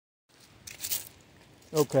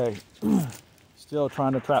Okay, still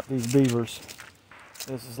trying to trap these beavers.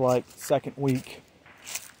 This is like second week.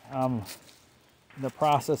 I'm in the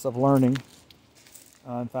process of learning.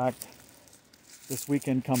 In fact, this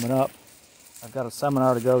weekend coming up, I've got a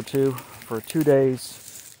seminar to go to for 2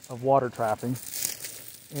 days of water trapping.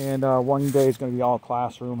 And one day is going to be all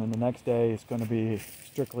classroom, and the next day is going to be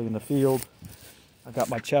strictly in the field. I've got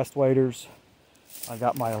my chest waders. I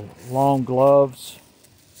got my long gloves.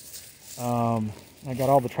 I got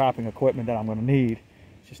all the trapping equipment that I'm going to need.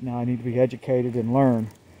 It's just now I need to be educated and learn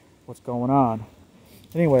what's going on.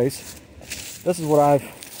 Anyways, this is what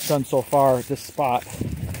I've done so far at this spot.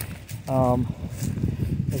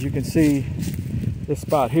 As you can see, this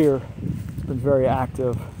spot here has been very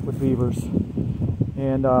active with beavers.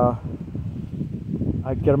 And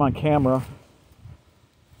I get them on camera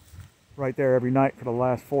right there every night for the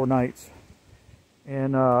last 4 nights.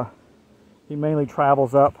 And he mainly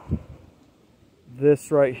travels up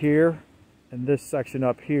this right here and this section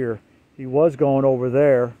up here. He was going over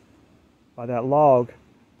there by that log,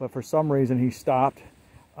 but for some reason he stopped.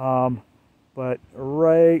 But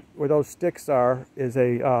right where those sticks are is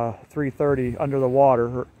a 330 under the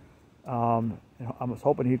water. I was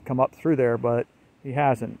hoping he'd come up through there, but he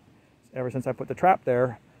hasn't. Ever since I put the trap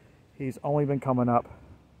there, he's only been coming up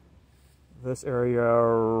this area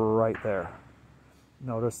right there.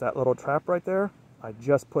 Notice that little trap right there? I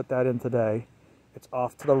just put that in today. It's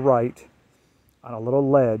off to the right on a little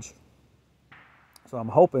ledge. So I'm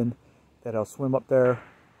hoping that he'll swim up there.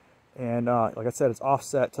 And like I said, it's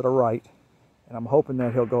offset to the right. And I'm hoping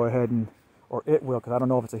that he'll go ahead and, or it will, because I don't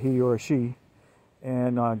know if it's a he or a she,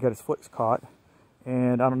 and get his foot caught.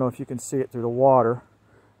 And I don't know if you can see it through the water,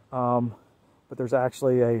 but there's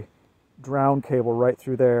actually a drown cable right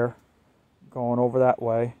through there going over that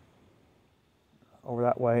way,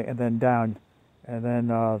 and then down. And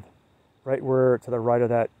then right where to the right of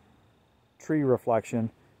that tree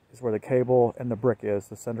reflection is where the cable and the brick is,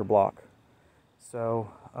 the cinder block.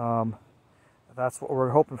 So that's what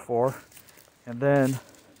we're hoping for. And then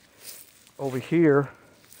over here,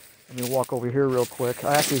 let me walk over here real quick.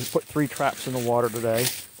 I actually put 3 traps in the water today,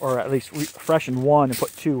 or at least freshened 1 and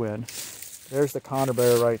put 2 in. There's the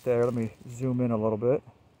conibear right there. Let me zoom in a little bit.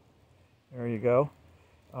 There you go.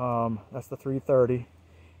 That's the 330.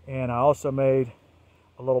 And I also made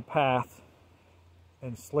a little path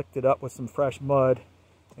and slicked it up with some fresh mud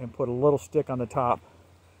and put a little stick on the top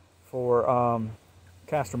for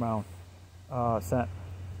castor mound scent.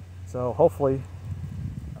 So hopefully,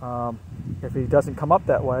 if he doesn't come up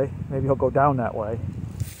that way, maybe he'll go down that way.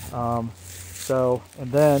 And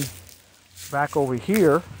then back over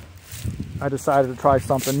here, I decided to try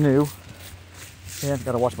something new. And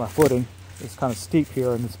got to watch my footing. It's kind of steep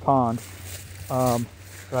here in this pond. But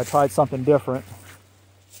I tried something different.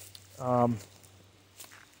 I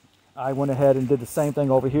went ahead and did the same thing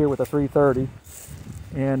over here with a 330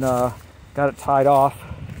 and got it tied off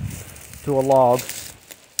to a log.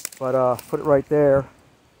 But put it right there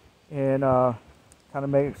and kind of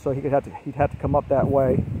made it so he'd have to come up that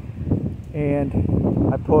way. And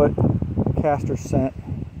I put castor scent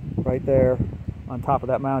right there on top of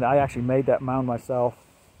that mound. I actually made that mound myself.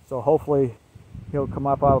 So hopefully he'll come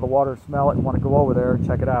up out of the water and smell it and want to go over there and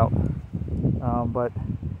check it out. But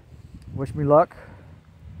wish me luck,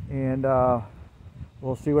 and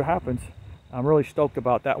we'll see what happens. I'm really stoked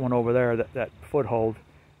about that one over there, that foothold.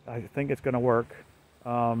 I think it's going to work.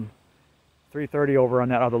 330 over on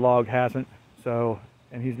that other log hasn't, so,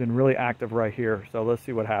 and he's been really active right here, so let's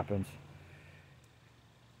see what happens.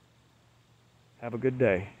 Have a good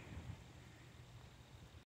day.